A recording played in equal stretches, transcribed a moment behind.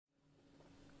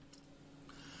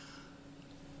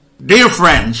Dear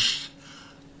friends,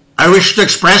 I wish to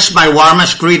express my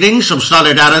warmest greetings of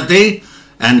solidarity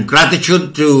and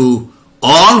gratitude to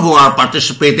all who are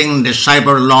participating in the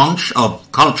cyber launch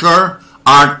of culture,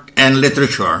 art, and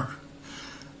literature.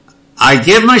 I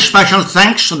give my special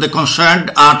thanks to the concerned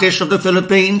artists of the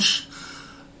Philippines,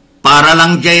 Para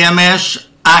Lang JMS,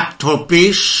 Act for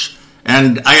Peace,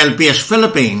 and ILPS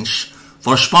Philippines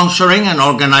for sponsoring and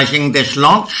organizing this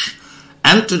launch,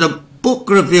 and to the book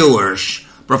reviewers,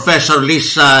 Professor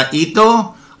Lisa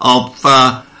Ito of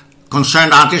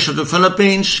Concerned Artists of the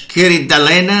Philippines, Kiri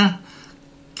Dalena,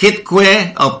 Kit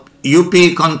Kwe of UP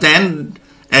Contend,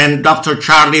 and Dr.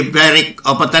 Charlie Beric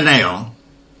of Ateneo.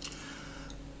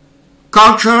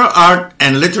 Culture, Art,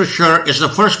 and Literature is the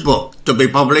first book to be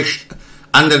published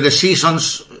under the Sison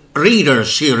Reader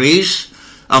Series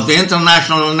of the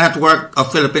International Network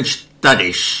of Philippine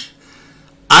Studies.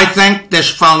 I thank this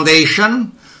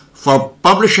foundation for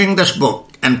publishing this book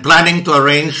and planning to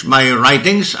arrange my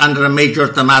writings under major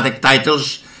thematic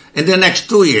titles in the next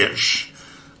 2 years.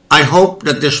 I hope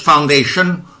that this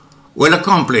foundation will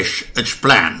accomplish its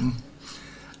plan.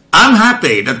 I'm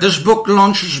happy that this book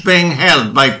launch is being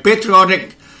held by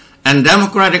patriotic and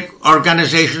democratic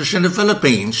organizations in the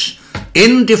Philippines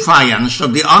in defiance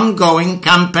of the ongoing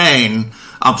campaign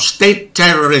of state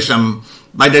terrorism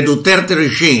by the Duterte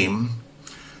regime.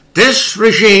 This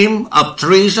regime of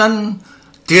treason,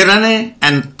 tyranny,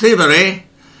 and thievery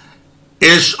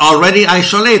is already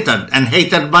isolated and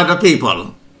hated by the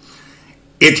people.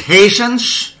 It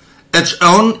hastens its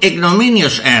own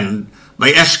ignominious end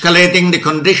by escalating the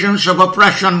conditions of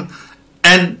oppression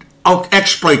and of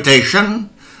exploitation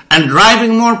and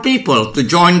driving more people to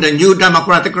join the new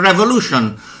democratic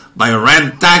revolution by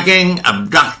red tagging,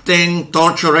 abducting,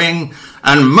 torturing,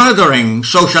 and murdering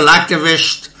social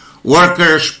activists,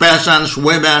 workers, peasants,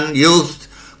 women, youth,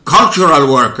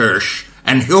 cultural workers,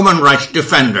 and human rights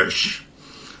defenders.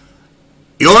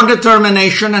 Your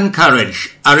determination and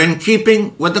courage are in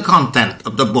keeping with the content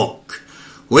of the book,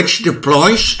 which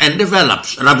deploys and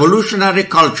develops revolutionary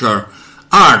culture,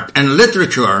 art, and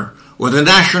literature with a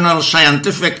national,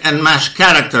 scientific, and mass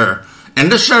character in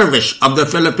the service of the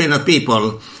Filipino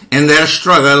people in their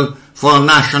struggle for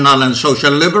national and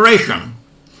social liberation.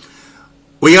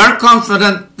 We are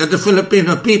confident that the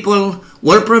Filipino people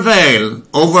will prevail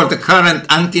over the current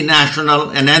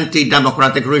anti-national and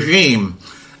anti-democratic regime,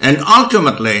 and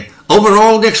ultimately over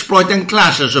all the exploiting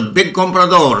classes of big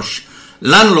compradors,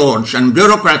 landlords, and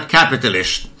bureaucrat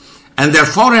capitalists, and their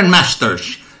foreign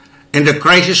masters in the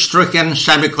crisis-stricken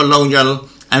semi-colonial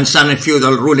and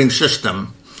semi-feudal ruling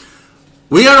system.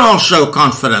 We are also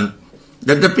confident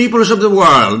that the peoples of the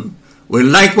world will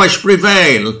likewise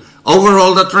prevail over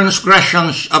all the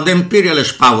transgressions of the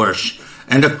imperialist powers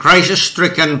and the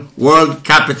crisis-stricken world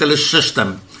capitalist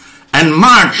system, and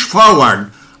march forward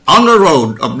on the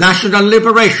road of national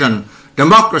liberation,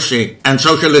 democracy, and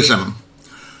socialism.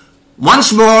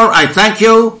 Once more, I thank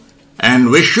you and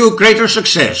wish you greater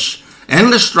success in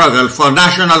the struggle for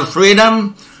national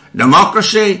freedom,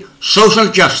 democracy, social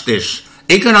justice,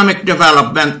 economic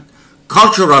development,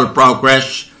 cultural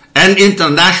progress, and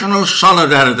international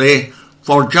solidarity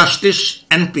for justice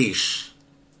and peace.